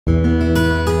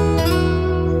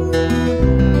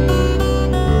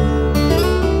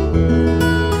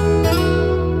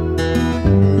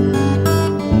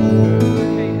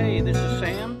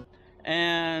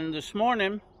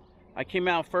morning I came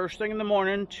out first thing in the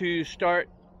morning to start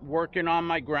working on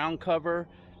my ground cover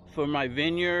for my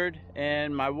vineyard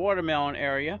and my watermelon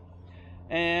area.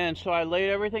 And so I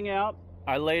laid everything out.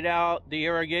 I laid out the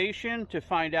irrigation to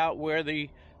find out where the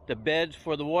beds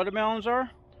for the watermelons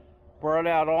are. Brought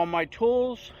out all my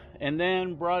tools and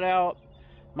then brought out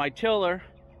my tiller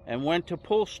and went to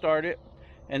pull start it,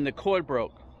 and the cord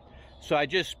broke. So I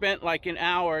just spent like an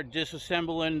hour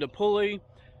disassembling the pulley,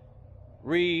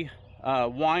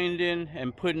 winding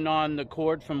and putting on the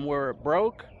cord from where it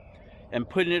broke and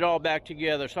putting it all back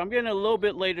together. So I'm getting a little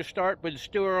bit later start, but it's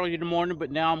still early in the morning,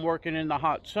 but now I'm working in the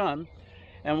hot sun.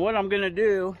 And what I'm going to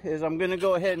do is I'm going to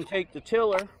go ahead and take the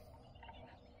tiller.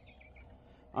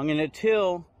 I'm going to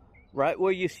till right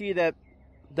where you see that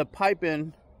the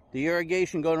piping, the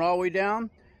irrigation going all the way down,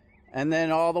 and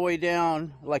then all the way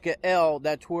down like an L.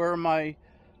 That's where my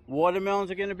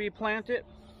watermelons are going to be planted.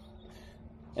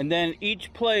 And then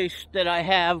each place that I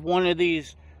have one of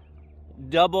these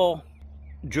double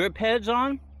drip heads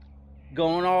on,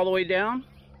 going all the way down.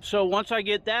 So once I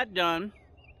get that done,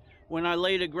 when I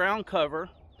lay the ground cover,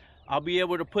 I'll be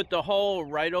able to put the hole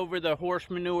right over the horse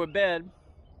manure bed,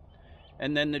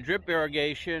 and then the drip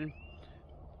irrigation,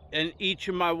 and each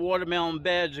of my watermelon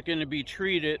beds are going to be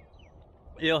treated.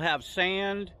 It'll have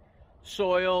sand,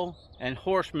 soil, and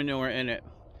horse manure in it.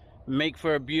 Make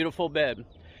for a beautiful bed.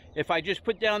 If I just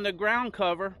put down the ground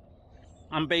cover,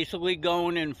 I'm basically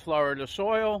going in Florida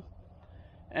soil,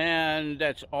 and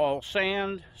that's all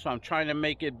sand. So I'm trying to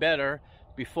make it better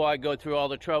before I go through all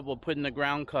the trouble of putting the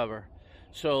ground cover.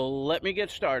 So let me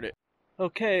get started.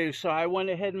 Okay, so I went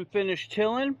ahead and finished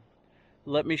tilling.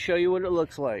 Let me show you what it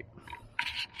looks like.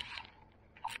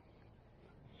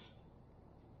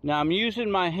 Now I'm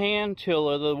using my hand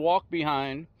tiller, the walk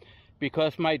behind,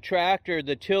 because my tractor,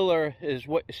 the tiller, is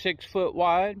 6 foot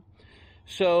wide.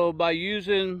 So by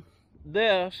using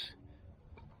this,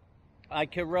 I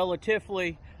can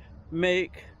relatively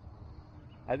make,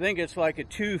 I think it's like a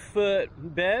 2 foot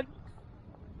bed.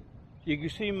 You can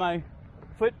see my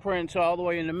footprints all the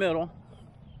way in the middle.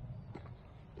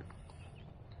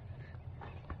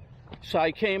 So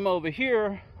I came over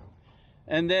here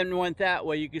and then went that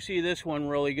way. You can see this one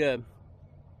really good.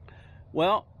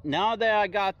 Well, now that I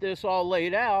got this all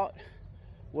laid out,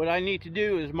 what I need to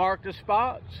do is mark the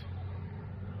spots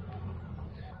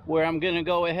where I'm going to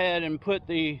go ahead and put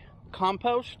the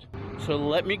compost. So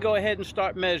let me go ahead and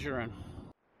start measuring.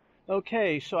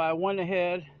 Okay, so I went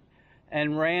ahead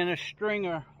and ran a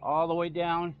stringer all the way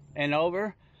down and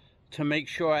over to make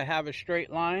sure I have a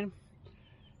straight line.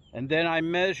 And then I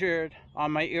measured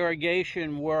on my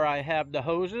irrigation where I have the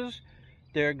hoses.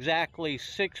 They're exactly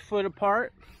 6 foot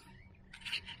apart.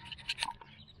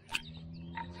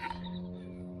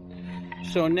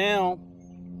 So now,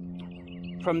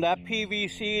 from that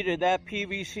PVC to that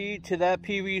PVC to that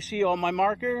PVC, all my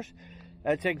markers,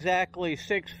 that's exactly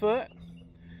 6 foot.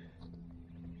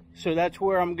 So that's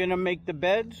where I'm gonna make the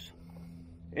beds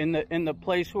in the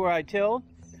place where I till.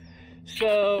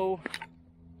 So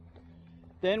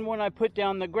then when I put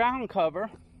down the ground cover,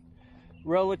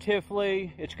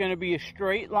 relatively, it's going to be a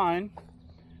straight line,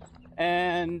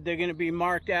 and they're going to be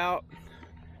marked out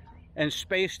and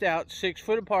spaced out 6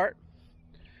 foot apart.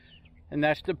 And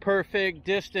that's the perfect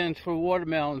distance for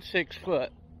watermelon, 6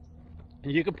 foot.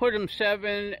 And you can put them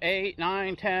 7, 8,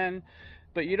 9, 10,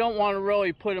 but you don't want to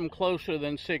really put them closer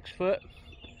than 6 foot.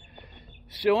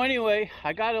 So anyway,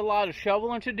 I got a lot of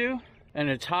shoveling to do, and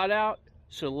it's hot out,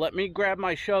 so let me grab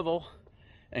my shovel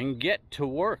and get to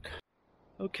work.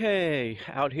 Okay,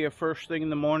 out here first thing in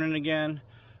the morning again.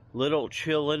 Little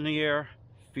chill in the air,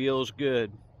 feels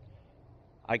good.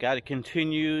 I got to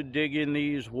continue digging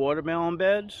these watermelon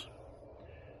beds.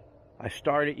 I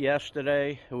started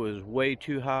yesterday, it was way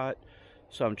too hot,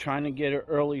 so I'm trying to get an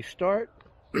early start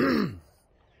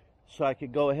so I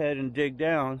could go ahead and dig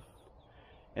down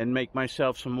and make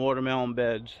myself some watermelon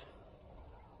beds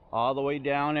all the way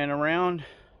down and around.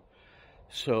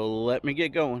 So let me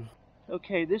get going.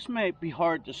 Okay, this might be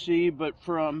hard to see, but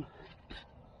from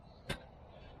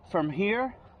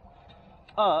here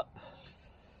up,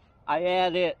 I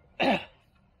added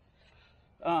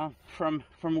from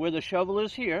where the shovel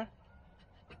is here,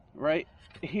 right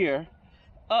here,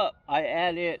 up, I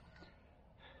added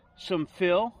some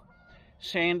fill,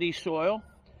 sandy soil.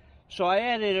 So I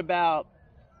added about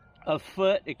a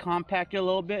foot, it compacted a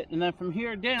little bit, and then from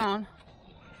here down,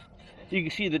 you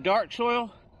can see the dark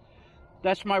soil.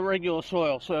 That's my regular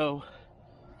soil. So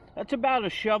that's about a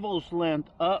shovel's length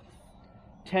up,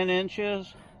 10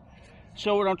 inches.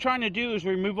 So what I'm trying to do is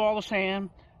remove all the sand,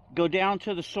 go down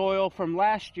to the soil from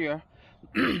last year.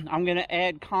 I'm going to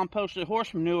add composted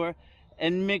horse manure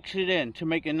and mix it in to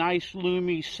make a nice,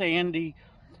 loomy, sandy,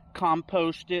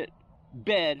 composted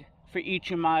bed for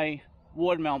each of my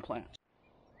watermelon plants.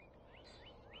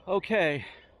 Okay,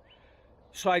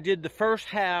 so I did the first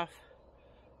half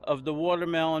of the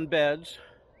watermelon beds.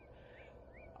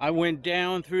 I went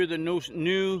down through the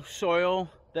new soil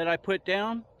that I put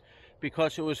down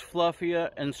because it was fluffier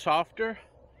and softer.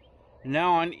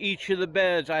 Now on each of the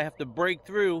beds I have to break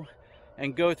through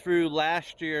and go through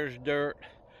last year's dirt,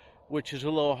 which is a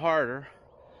little harder.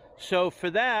 So for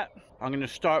that, I'm going to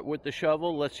start with the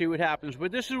shovel. Let's see what happens.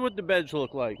 But this is what the beds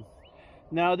look like.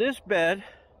 Now this bed,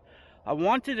 I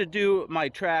wanted to do my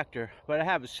tractor, but I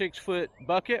have a 6-foot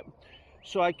bucket.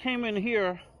 So I came in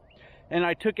here and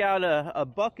I took out a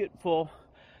bucket full,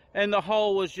 and the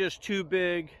hole was just too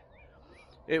big.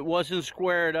 It wasn't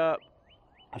squared up.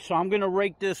 So I'm going to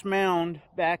rake this mound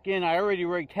back in. I already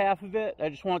raked half of it. I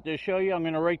just wanted to show you. I'm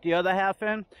going to rake the other half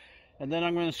in, and then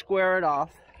I'm going to square it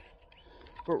off.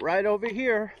 But right over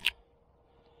here,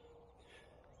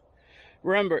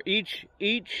 remember, each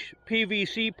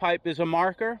PVC pipe is a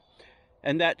marker,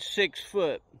 and that's 6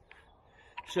 foot.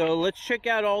 So let's check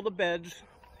out all the beds.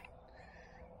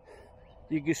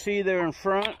 You can see they're in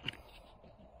front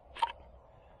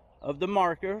of the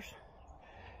markers.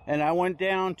 And I went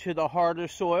down to the harder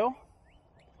soil.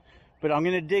 But I'm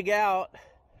going to dig out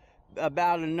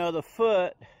about another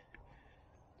foot.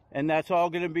 And that's all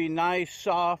going to be nice,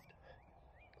 soft,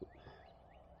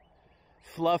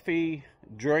 fluffy,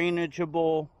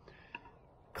 drainageable,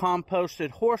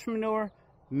 composted horse manure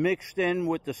mixed in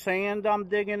with the sand I'm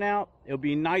digging out. It'll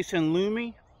be nice and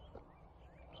loomy.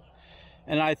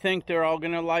 And I think they're all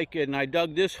going to like it. And I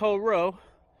dug this whole row.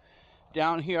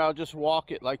 Down here, I'll just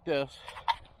walk it like this.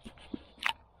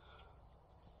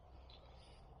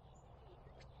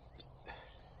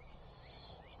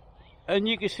 And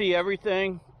you can see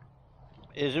everything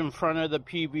is in front of the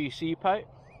PVC pipe.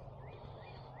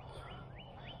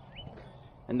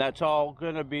 And that's all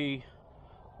going to be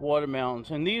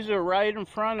watermelons. And these are right in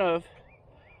front of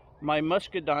my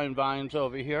muscadine vines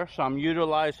over here. So I'm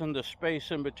utilizing the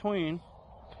space in between.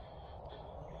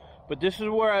 But this is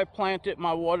where I planted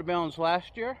my watermelons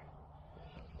last year.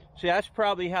 See, that's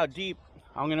probably how deep.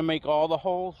 I'm going to make all the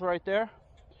holes right there.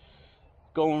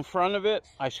 Go in front of it.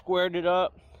 I squared it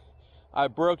up. I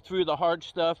broke through the hard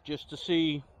stuff just to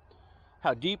see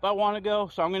how deep I want to go.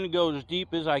 So I'm going to go as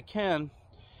deep as I can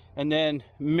and then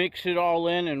mix it all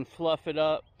in and fluff it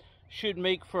up. Should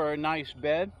make for a nice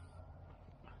bed.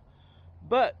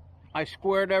 But I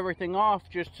squared everything off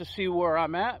just to see where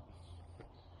I'm at.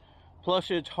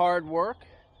 Plus it's hard work.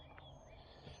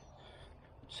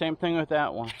 Same thing with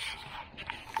that one.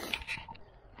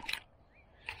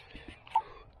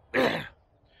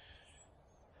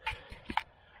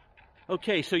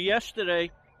 Okay, so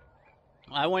yesterday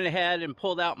I went ahead and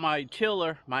pulled out my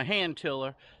tiller, my hand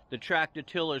tiller. The tractor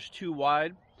tiller is too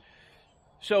wide.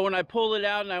 So when I pulled it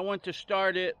out and I went to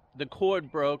start it, the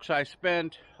cord broke. So I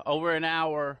spent over an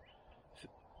hour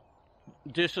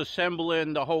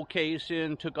disassembling the whole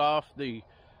casing, took off the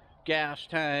gas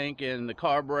tank and the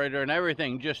carburetor and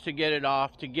everything just to get it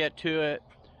off, to get to it.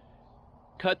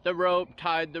 Cut the rope,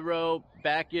 tied the rope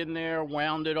back in there,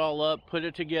 wound it all up, put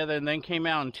it together, and then came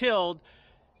out and tilled.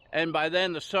 And by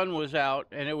then the sun was out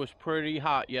and it was pretty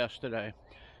hot yesterday.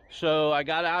 So I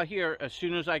got out here as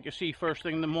soon as I could see first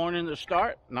thing in the morning to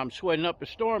start, and I'm sweating up a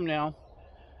storm now.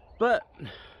 But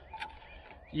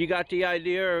you got the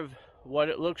idea of what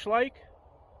it looks like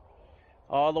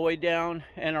all the way down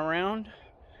and around.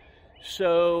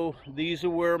 So these are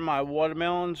where my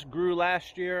watermelons grew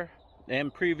last year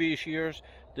and previous years.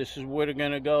 This is where they're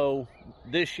going to go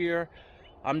this year.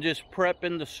 I'm just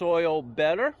prepping the soil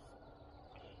better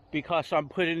because I'm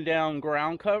putting down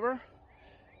ground cover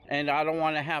and I don't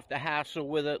want to have to hassle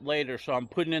with it later. So I'm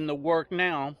putting in the work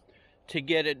now to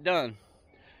get it done.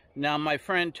 Now my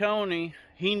friend Tony,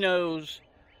 he knows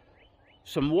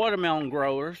some watermelon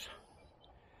growers,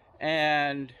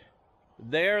 and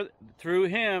through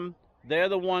him, they're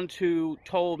the ones who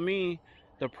told me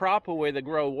the proper way to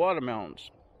grow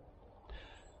watermelons.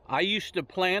 I used to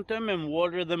plant them and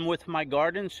water them with my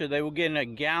garden, so they were getting a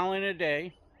gallon a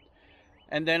day,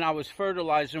 and then I was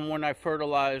fertilizing when I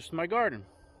fertilized my garden.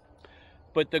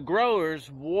 But the growers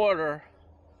water,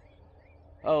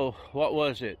 oh, what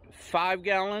was it? 5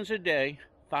 gallons a day,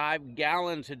 5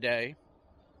 gallons a day.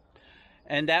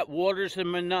 And that waters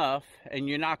them enough, and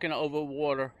you're not going to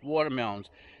overwater watermelons.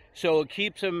 So it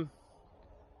keeps them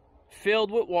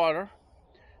filled with water.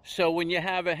 So when you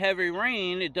have a heavy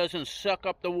rain, it doesn't suck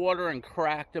up the water and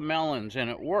crack the melons, and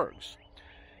it works.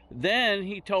 Then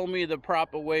he told me the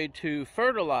proper way to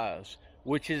fertilize,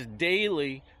 which is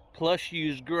daily plus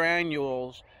use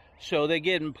granules, so they're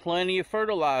getting plenty of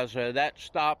fertilizer. That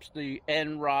stops the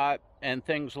end rot and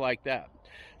things like that.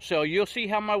 So you'll see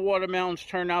how my watermelons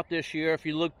turn out this year. If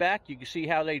you look back, you can see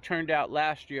how they turned out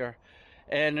last year.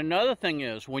 And another thing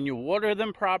is, when you water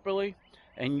them properly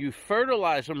and you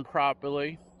fertilize them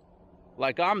properly,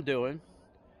 like I'm doing,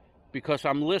 because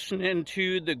I'm listening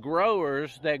to the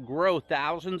growers that grow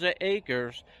thousands of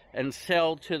acres and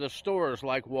sell to the stores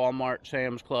like Walmart,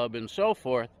 Sam's Club, and so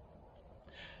forth,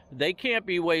 they can't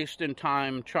be wasting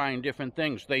time trying different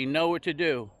things. They know what to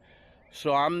do.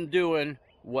 So I'm doing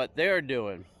what they're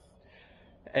doing.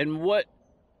 And what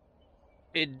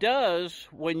it does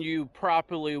when you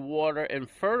properly water and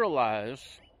fertilize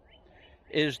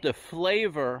is the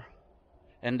flavor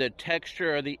and the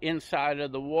texture of the inside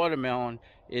of the watermelon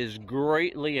is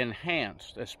greatly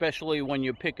enhanced, especially when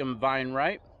you pick them vine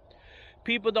ripe.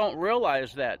 People don't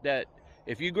realize that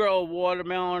if you grow a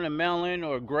watermelon, a melon,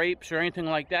 or grapes or anything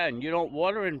like that, and you don't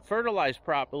water and fertilize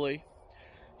properly,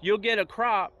 you'll get a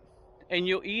crop and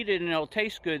you'll eat it and it'll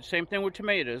taste good. Same thing with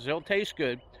tomatoes, they'll taste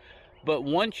good. But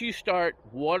once you start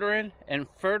watering and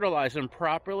fertilizing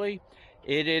properly,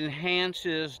 it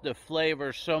enhances the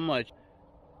flavor so much.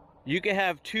 You can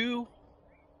have 2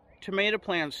 tomato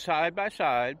plants side by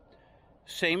side,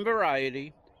 same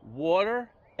variety, water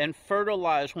and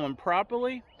fertilize one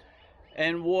properly,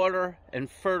 and water and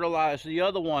fertilize the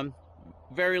other one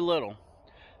very little.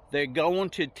 They're going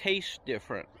to taste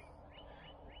different.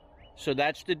 So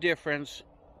that's the difference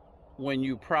when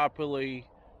you properly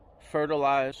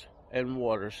fertilize and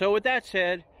water. So with that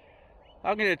said,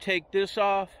 I'm going to take this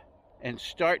off and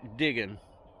start digging.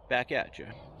 Back at you.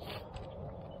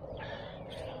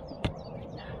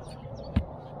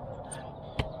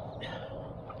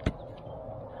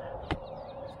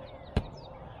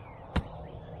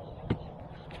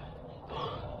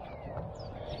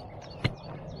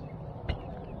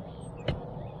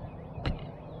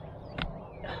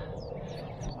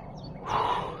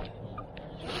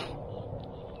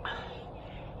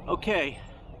 Okay,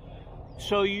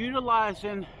 so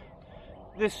utilizing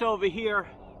this over here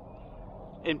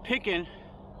and picking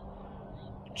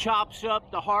chops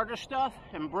up the harder stuff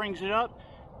and brings it up,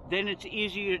 then it's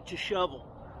easier to shovel.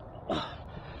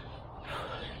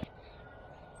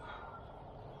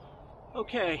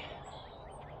 Okay,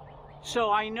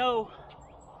 so I know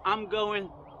I'm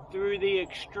going through the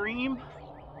extreme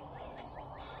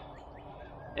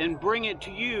and bring it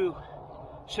to you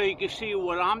so you can see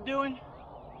what I'm doing.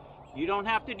 You don't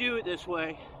have to do it this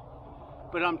way,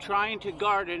 but I'm trying to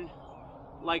garden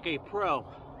like a pro.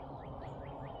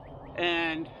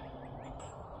 And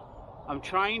I'm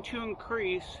trying to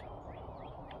increase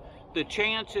the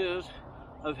chances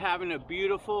of having a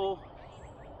beautiful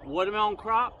watermelon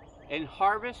crop and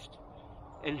harvest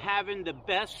and having the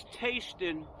best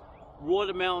tasting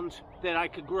watermelons that I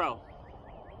could grow.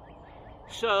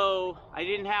 So I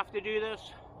didn't have to do this.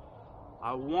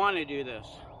 I want to do this.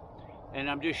 And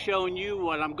I'm just showing you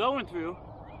what I'm going through.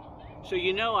 So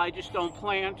you know I just don't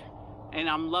plant and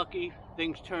I'm lucky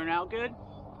things turn out good.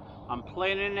 I'm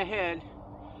planning ahead,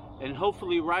 and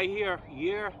hopefully right here,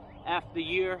 year after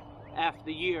year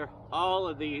after year, all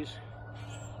of these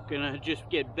gonna just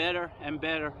get better and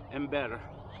better and better.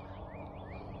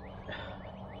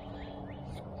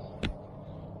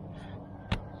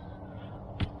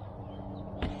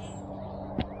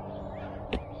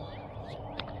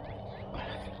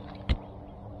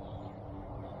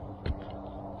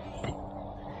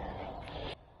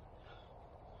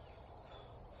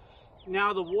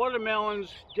 Now the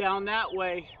watermelons down that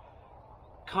way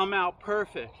come out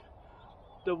perfect.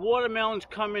 The watermelons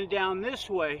coming down this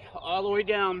way, all the way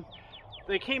down,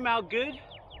 they came out good,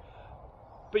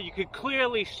 but you could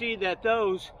clearly see that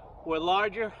those were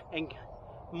larger and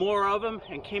more of them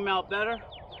and came out better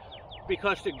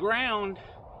because the ground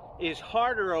is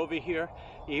harder over here.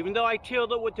 Even though I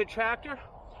tilled it with the tractor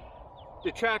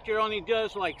only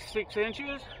does like 6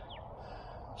 inches.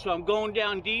 So I'm going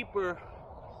down deeper,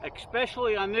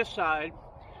 especially on this side,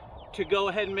 to go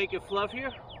ahead and make it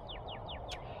fluffier.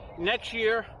 Next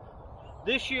year,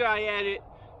 this year I added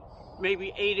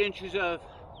maybe 8 inches of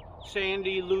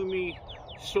sandy, loomy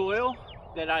soil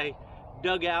that I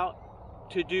dug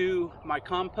out to do my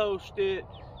composted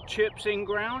chips in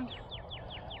ground.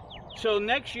 So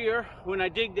next year, when I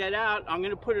dig that out, I'm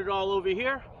gonna put it all over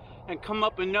here and come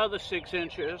up another 6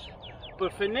 inches.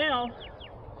 But for now,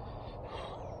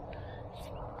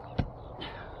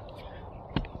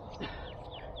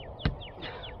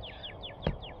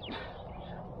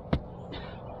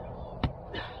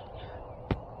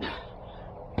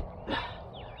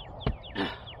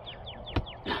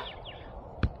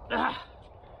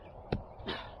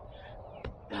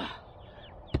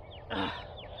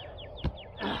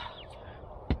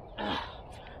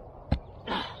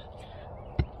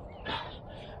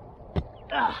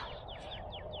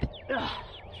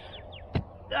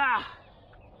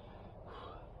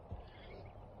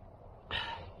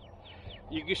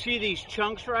 can see these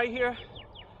chunks right here.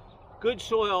 Good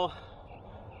soil,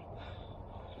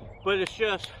 but it's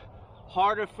just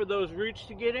harder for those roots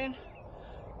to get in.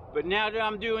 But now that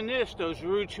I'm doing this, those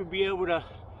roots will be able to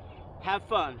have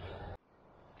fun.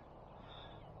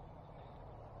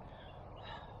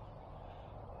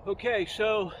 Okay,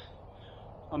 so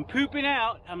I'm pooping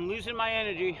out. I'm losing my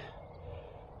energy.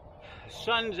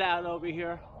 Sun's out over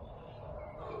here.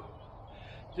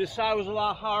 This side was a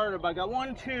lot harder, but I got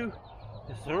 1, 2,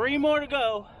 3 more to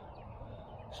go.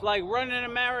 It's like running a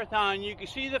marathon. You can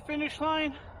see the finish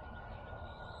line,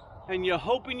 and you're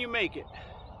hoping you make it.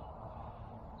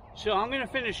 So I'm gonna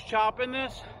finish chopping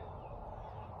this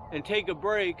and take a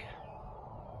break,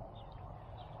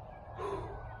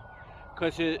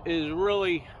 because it is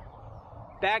really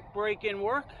back-breaking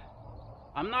work.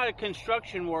 I'm not a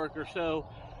construction worker, so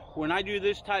when I do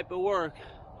this type of work,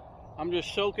 I'm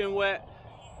just soaking wet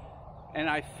and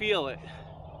I feel it.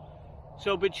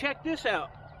 So, but check this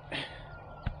out.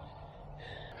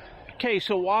 Okay,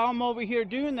 so while I'm over here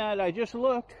doing that, I just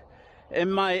looked,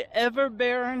 and my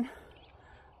ever-barren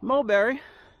mulberry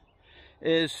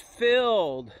is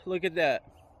filled. Look at that.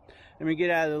 Let me get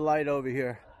out of the light over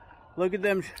here. Look at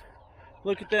them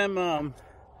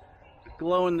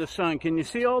glow in the sun. Can you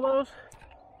see all those?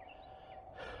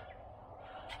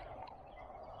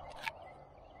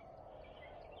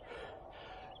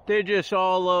 They're just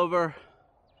all over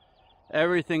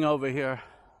everything over here.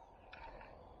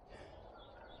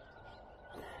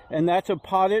 And that's a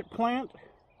potted plant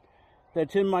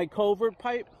that's in my culvert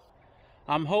pipe.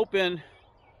 I'm hoping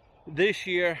this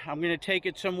year I'm going to take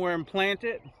it somewhere and plant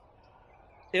it.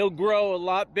 It'll grow a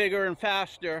lot bigger and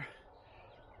faster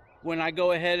when I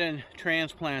go ahead and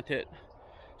transplant it.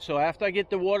 So after I get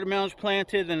the watermelons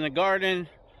planted and the garden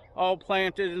all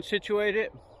planted and situated,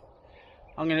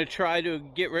 I'm going to try to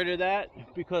get rid of that,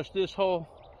 because this whole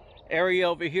area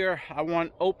over here I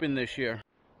want open this year.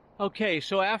 Okay,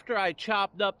 so after I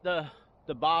chopped up the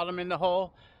bottom in the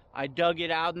hole, I dug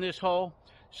it out in this hole.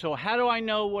 So how do I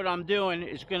know what I'm doing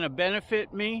is going to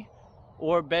benefit me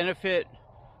or benefit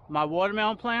my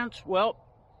watermelon plants? Well,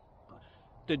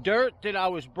 the dirt that I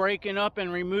was breaking up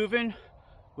and removing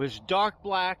was dark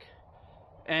black,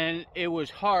 and it was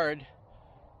hard,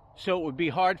 so it would be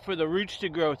hard for the roots to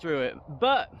grow through it.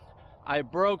 But I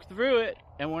broke through it,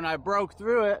 and when I broke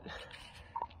through it,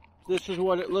 this is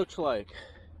what it looks like.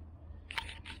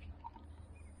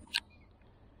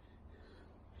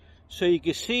 So you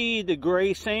can see the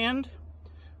gray sand.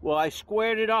 Well, I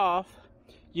squared it off.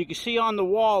 You can see on the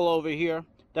wall over here,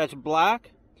 that's black.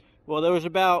 Well, there was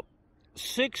about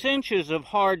 6 inches of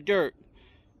hard dirt,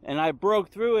 and I broke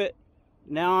through it.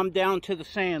 Now I'm down to the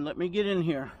sand. Let me get in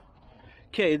here.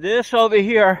 Okay, this over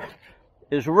here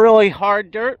is really hard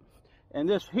dirt, and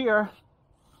this here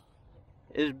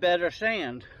is better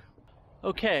sand.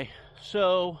 Okay,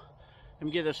 so let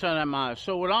me get the sun out of my eyes.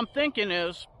 So what I'm thinking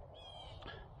is,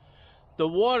 the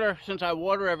water, since I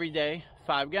water every day,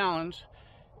 5 gallons,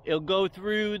 it'll go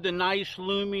through the nice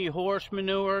loomy horse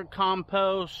manure,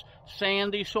 compost,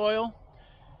 sandy soil.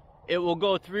 It will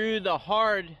go through the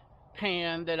hard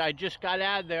pan that I just got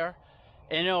out of there,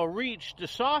 and it'll reach the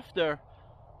softer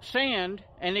sand,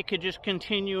 and it could just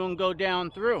continue and go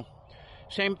down through.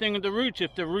 Same thing with the roots.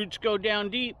 If the roots go down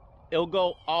deep, it'll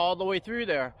go all the way through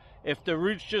there. If the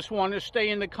roots just want to stay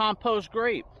in the compost,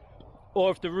 great. Or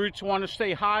if the roots want to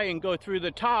stay high and go through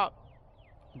the top,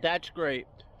 that's great.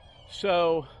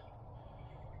 So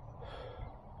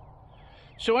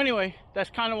anyway, that's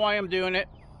kind of why I'm doing it.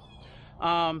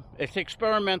 It's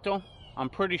experimental. I'm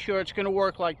pretty sure it's going to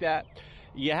work like that.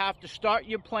 You have to start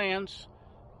your plants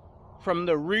from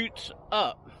the roots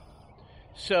up.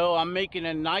 So I'm making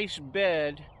a nice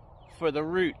bed for the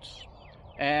roots,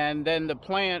 and then the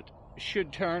plant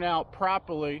should turn out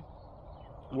properly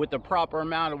with the proper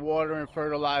amount of water and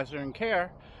fertilizer and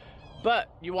care. But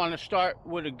you want to start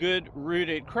with a good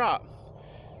rooted crop.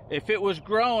 If it was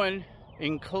growing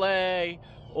in clay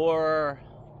or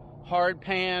hard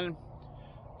pan,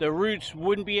 the roots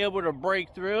wouldn't be able to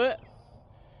break through it,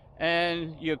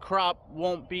 and your crop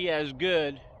won't be as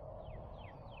good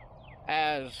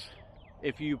as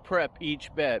if you prep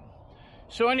each bed.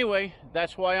 So anyway,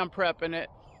 that's why I'm prepping it.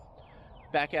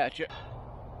 Back at you.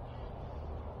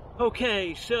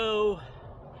 Okay, so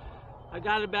I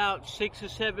got about 6 or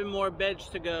 7 more beds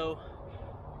to go.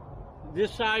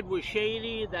 This side was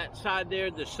shady, that side there,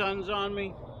 the sun's on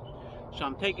me, so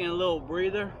I'm taking a little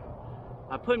breather.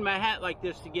 I put my hat like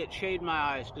this to get shade in my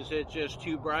eyes because it's just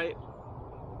too bright.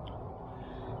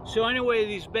 So anyway,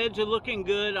 these beds are looking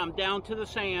good. I'm down to the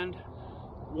sand.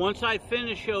 Once I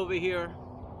finish over here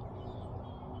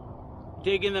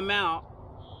digging them out,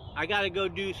 I gotta go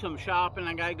do some shopping.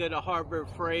 I gotta go to Harbor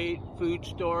Freight food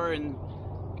store and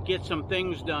get some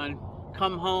things done.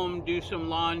 Come home, do some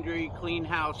laundry, clean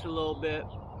house a little bit.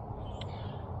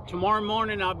 Tomorrow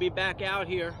morning I'll be back out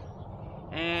here,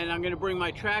 and I'm gonna bring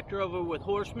my tractor over with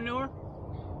horse manure.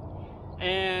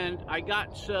 And I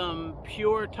got some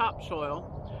pure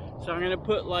topsoil, so I'm gonna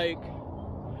put like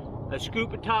a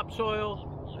scoop of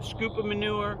topsoil, a scoop of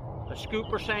manure, a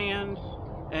scoop of sand,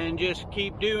 and just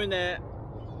keep doing that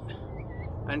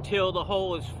until the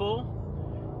hole is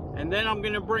full. And then I'm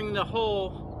gonna bring the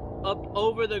hole up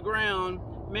over the ground,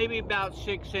 maybe about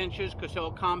 6 inches, because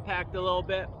it'll compact a little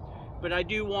bit. But I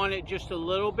do want it just a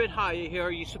little bit higher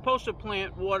here. You're supposed to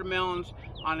plant watermelons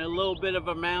on a little bit of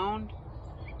a mound,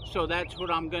 so that's what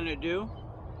I'm gonna do.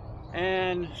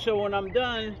 And so when I'm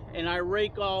done and I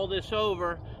rake all this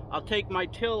over, I'll take my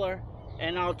tiller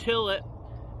and I'll till it,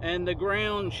 and the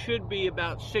ground should be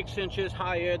about 6 inches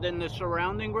higher than the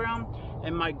surrounding ground,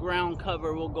 and my ground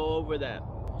cover will go over that.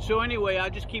 So anyway, I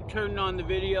just keep turning on the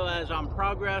video as I'm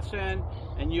progressing,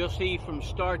 and you'll see from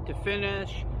start to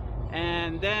finish.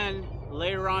 And then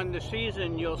later on in the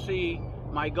season, you'll see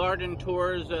my garden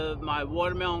tours of my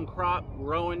watermelon crop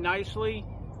growing nicely,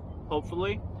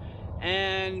 hopefully,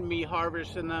 and me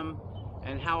harvesting them,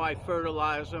 and how I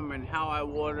fertilize them, and how I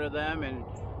water them, and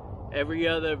every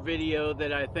other video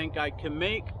that I think I can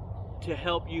make to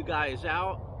help you guys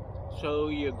out so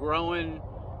your growing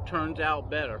turns out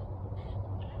better.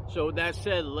 So with that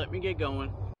said, let me get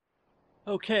going.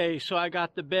 Okay, so I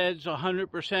got the beds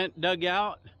 100% dug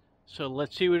out. So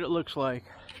let's see what it looks like.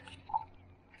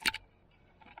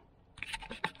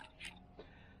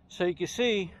 So you can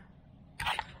see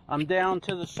I'm down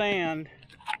to the sand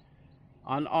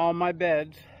on all my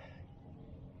beds.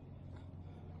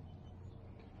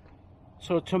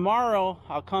 So tomorrow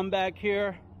I'll come back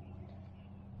here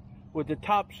with the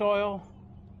topsoil,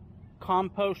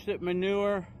 composted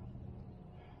manure,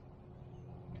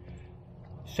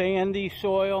 sandy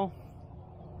soil,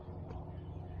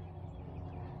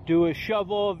 do a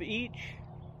shovel of each,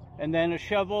 and then a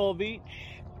shovel of each,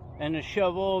 and a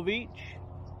shovel of each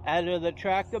out of the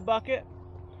tractor bucket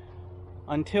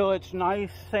until it's nice,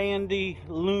 sandy,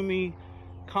 loomy,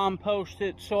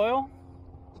 composted soil.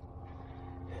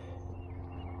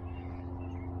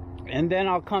 And then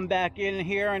I'll come back in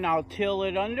here and I'll till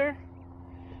it under.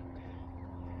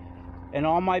 And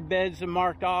all my beds are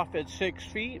marked off at 6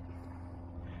 feet.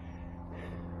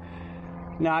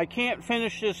 Now I can't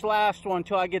finish this last one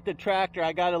until I get the tractor.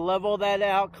 I gotta level that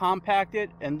out, compact it,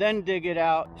 and then dig it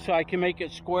out so I can make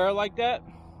it square like that.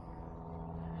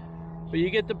 But you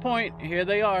get the point. Here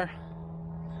they are.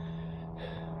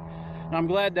 And I'm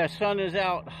glad that sun is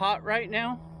out hot right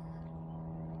now.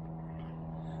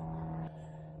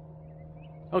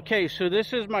 Okay, so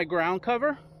this is my ground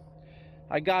cover.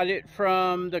 I got it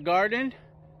from the garden,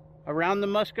 around the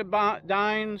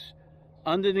muscadines,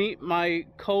 underneath my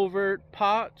covert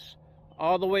pots,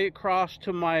 all the way across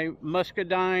to my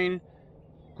muscadine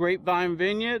grapevine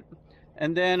vineyard.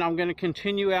 And then I'm going to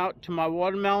continue out to my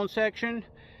watermelon section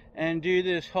and do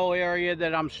this whole area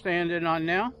that I'm standing on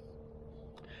now.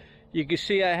 You can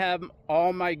see I have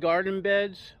all my garden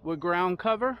beds with ground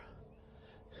cover.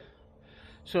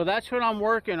 So that's what I'm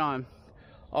working on.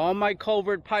 All my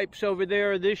culvert pipes over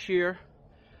there this year.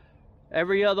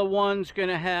 Every other one's going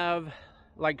to have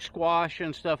like squash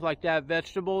and stuff like that,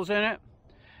 vegetables in it.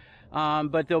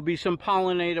 But there'll be some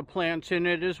pollinator plants in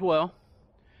it as well.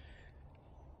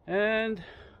 And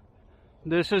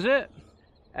this is it.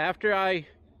 After I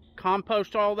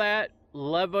compost all that,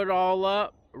 level it all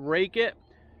up, rake it,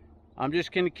 I'm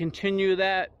just going to continue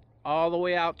that all the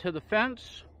way out to the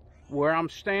fence where I'm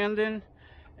standing,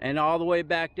 and all the way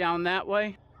back down that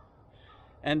way.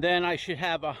 And then I should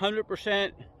have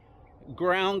 100%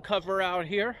 ground cover out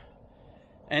here,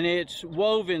 and it's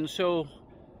woven so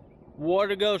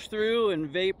water goes through and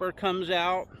vapor comes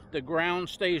out, the ground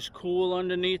stays cool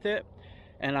underneath it,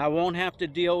 and I won't have to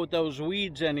deal with those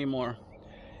weeds anymore.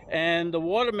 And the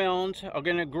watermelons are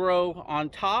going to grow on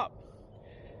top,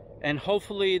 and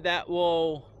hopefully that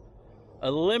will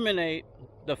eliminate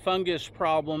the fungus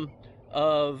problem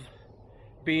of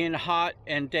being hot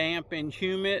and damp and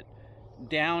humid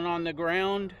down on the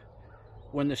ground.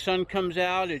 When the sun comes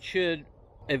out, it should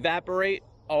evaporate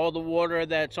all the water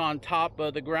that's on top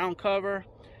of the ground cover.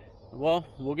 Well,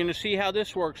 we're going to see how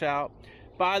this works out.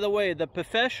 By the way, the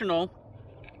professional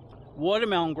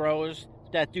watermelon growers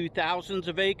that do thousands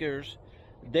of acres,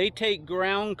 they take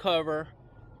ground cover,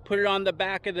 put it on the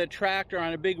back of the tractor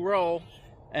on a big roll,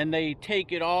 and they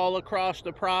take it all across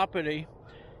the property.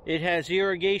 It has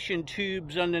irrigation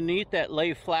tubes underneath that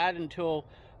lay flat until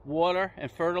water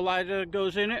and fertilizer that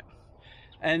goes in it,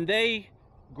 and they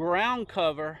ground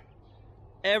cover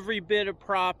every bit of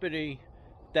property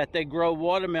that they grow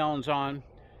watermelons on,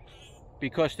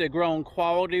 because they're growing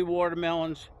quality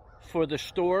watermelons for the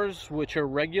stores, which are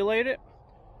regulated.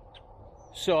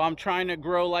 So I'm trying to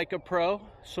grow like a pro,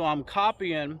 so I'm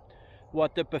copying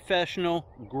what the professional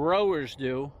growers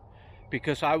do,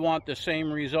 because I want the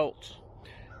same results.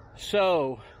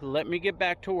 So let me get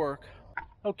back to work.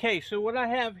 Okay, so what I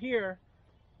have here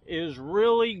is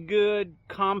really good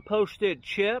composted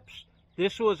chips.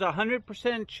 This was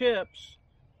 100% chips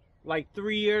like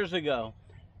 3 years ago,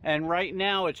 and right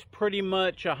now it's pretty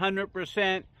much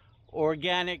 100%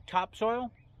 organic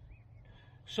topsoil.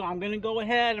 So I'm going to go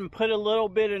ahead and put a little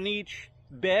bit in each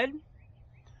bed.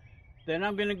 Then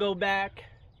I'm going to go back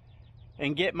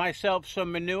and get myself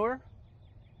some manure,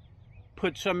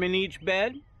 put some in each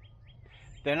bed.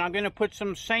 Then I'm going to put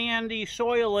some sandy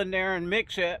soil in there and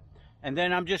mix it, and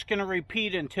then I'm just going to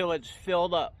repeat until it's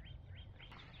filled up.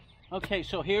 Okay,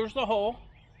 so here's the hole.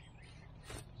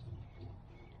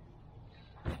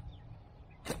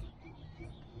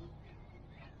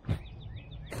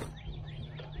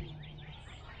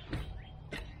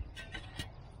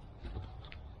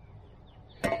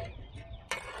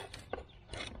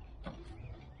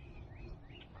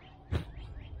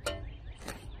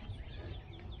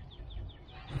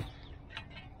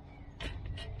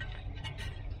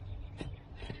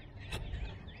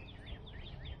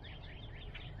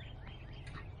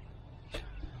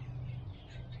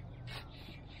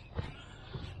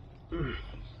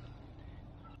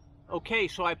 Okay,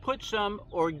 so I put some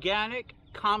organic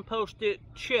composted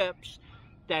chips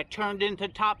that turned into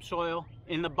topsoil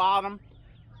in the bottom.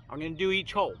 I'm going to do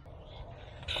each hole.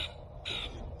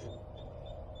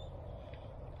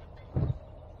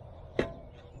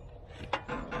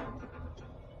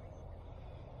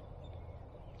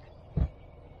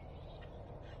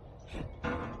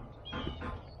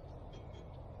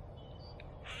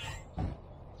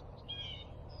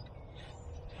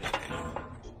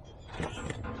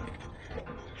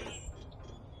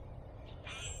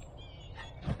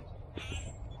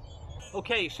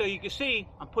 Okay, so you can see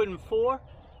I'm putting 4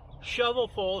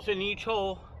 shovelfuls in each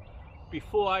hole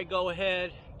before I go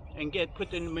ahead and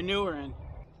put the manure in.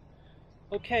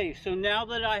 Okay, so now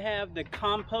that I have the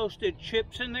composted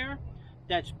chips in there,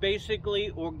 that's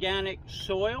basically organic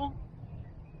soil.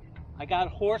 I got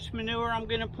horse manure I'm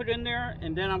going to put in there,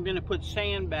 and then I'm going to put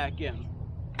sand back in.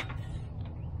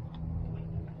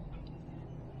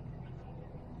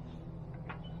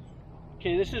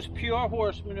 Okay, this is pure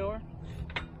horse manure.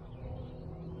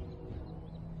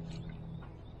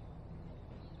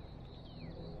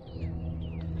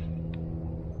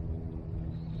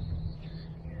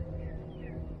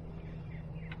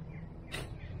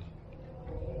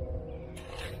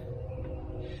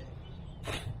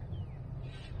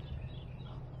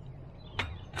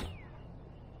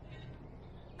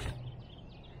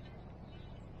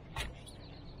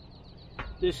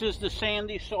 This is the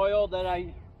sandy soil that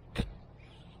I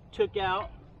took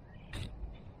out.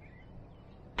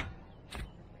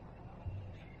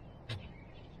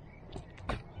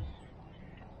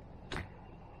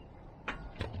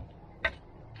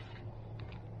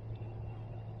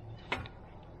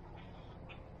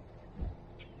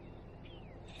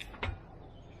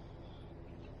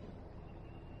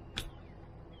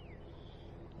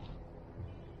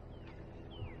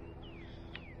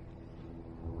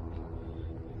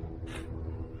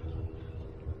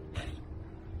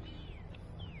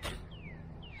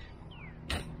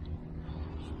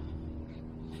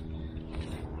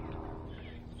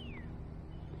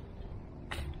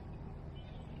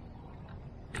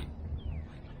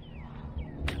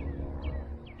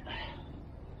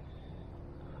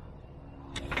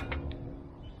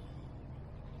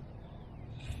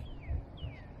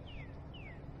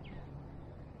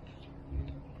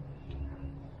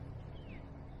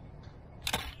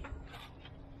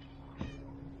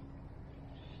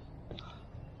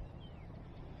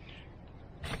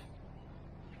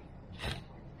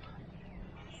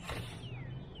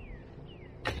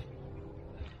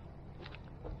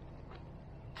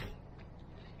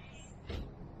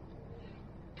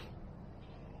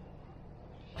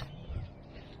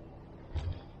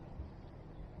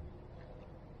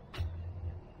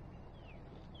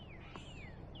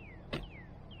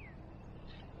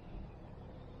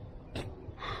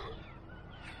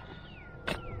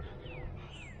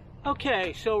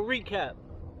 Okay, so recap.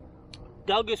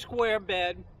 Dug a square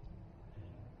bed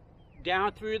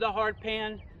down through the hard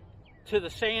pan to the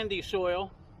sandy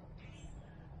soil.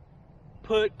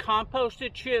 Put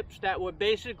composted chips that were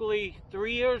basically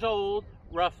 3 years old,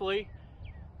 roughly,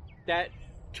 that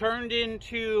turned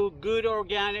into good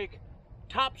organic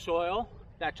topsoil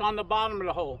that's on the bottom of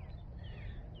the hole.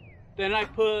 Then I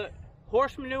put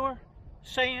horse manure,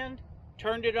 sand,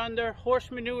 turned it under,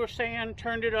 horse manure, sand,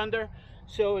 turned it under.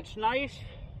 So it's nice,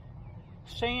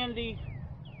 sandy,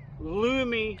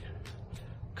 loomy,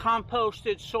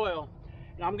 composted soil.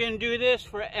 And I'm going to do this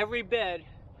for every bed.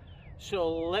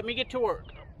 So let me get to work.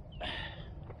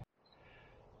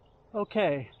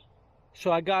 Okay,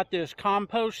 so I got this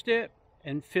composted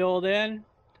and filled in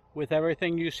with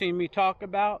everything you see me talk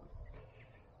about.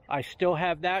 I still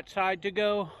have that side to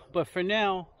go, but for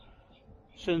now,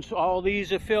 since all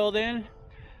these are filled in,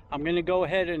 I'm going to go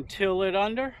ahead and till it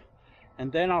under,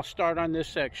 and then I'll start on this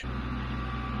section.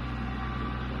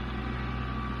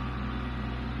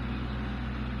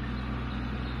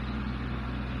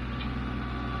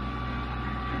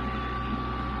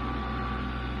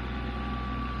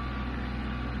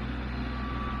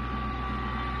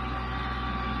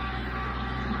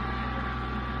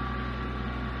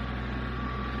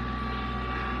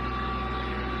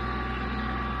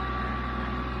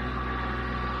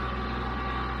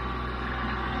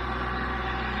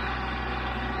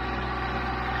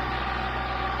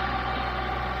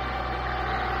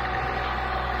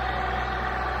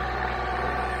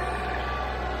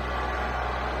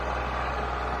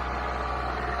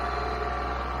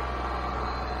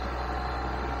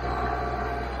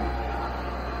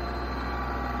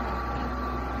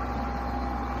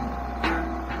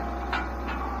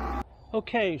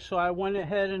 Okay, so I went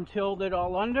ahead and tilled it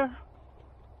all under.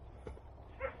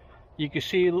 You can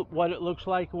see what it looks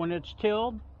like when it's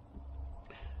tilled.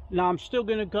 Now I'm still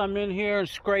going to come in here and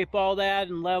scrape all that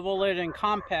and level it and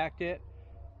compact it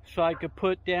so I could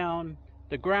put down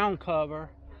the ground cover.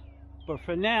 But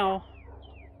for now,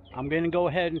 I'm going to go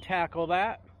ahead and tackle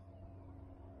that.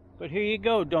 But here you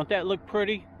go. Don't that look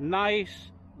pretty? Nice,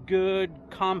 good,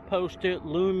 composted,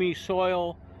 loomy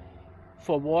soil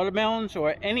for watermelons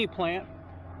or any plant.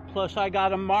 Plus I got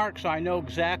them marked so I know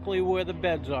exactly where the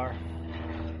beds are.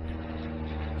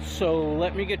 So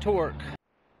let me get to work.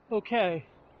 Okay,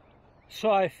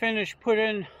 so I finished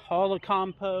putting all the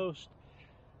compost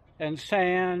and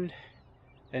sand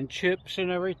and chips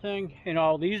and everything in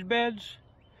all these beds,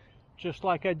 just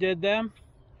like I did them.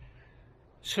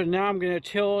 So now I'm going to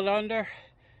till it under,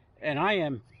 and I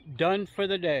am done for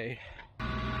the day.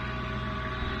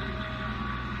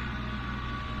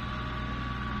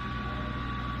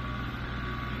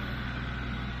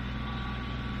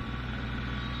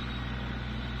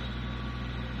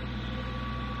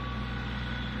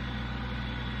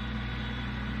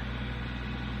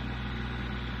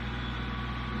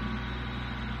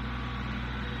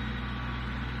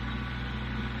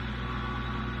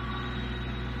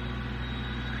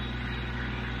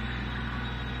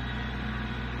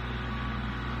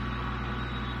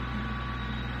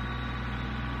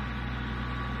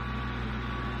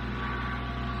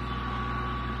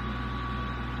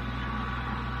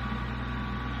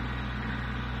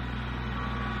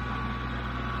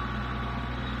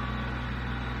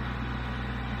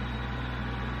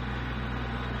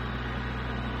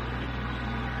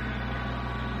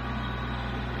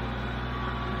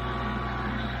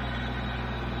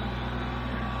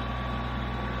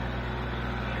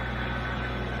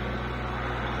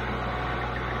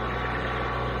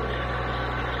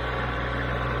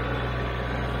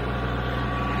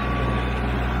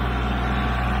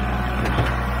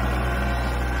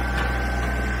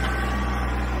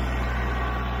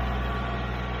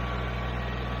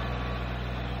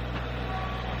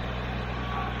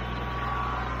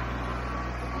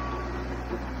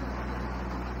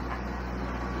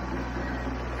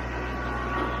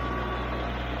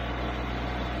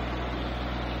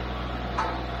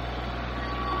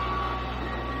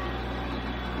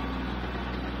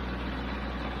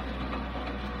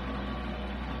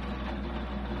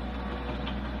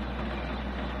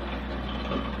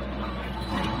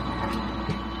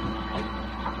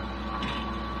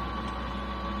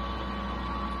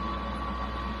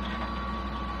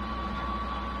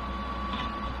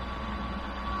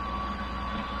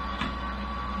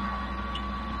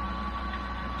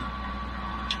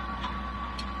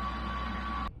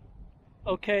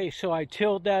 Okay, so I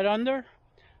tilled that under.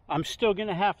 I'm still going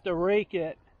to have to rake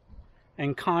it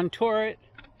and contour it.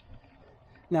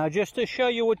 Now, just to show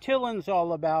you what tilling's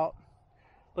all about,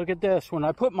 look at this. When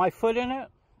I put my foot in it,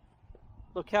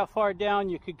 look how far down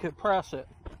you could compress it.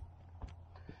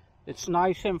 It's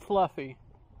nice and fluffy.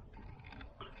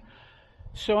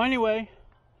 So anyway,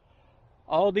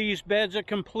 all these beds are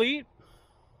complete.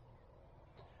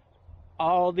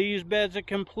 All these beds are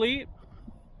complete.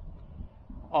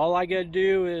 All I gotta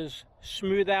do is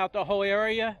smooth out the whole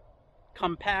area,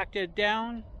 compact it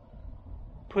down,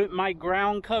 put my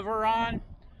ground cover on,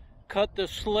 cut the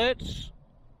slits,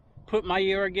 put my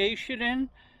irrigation in,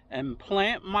 and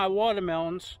plant my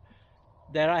watermelons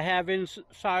that I have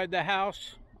inside the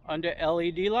house under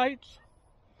LED lights.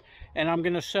 And I'm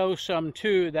going to sow some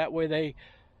too, that way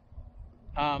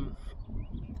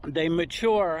they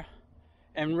mature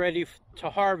and ready to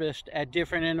harvest at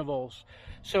different intervals.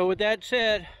 So with that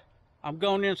said, I'm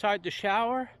going inside the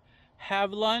shower,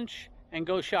 have lunch, and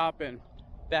go shopping.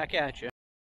 Back at you.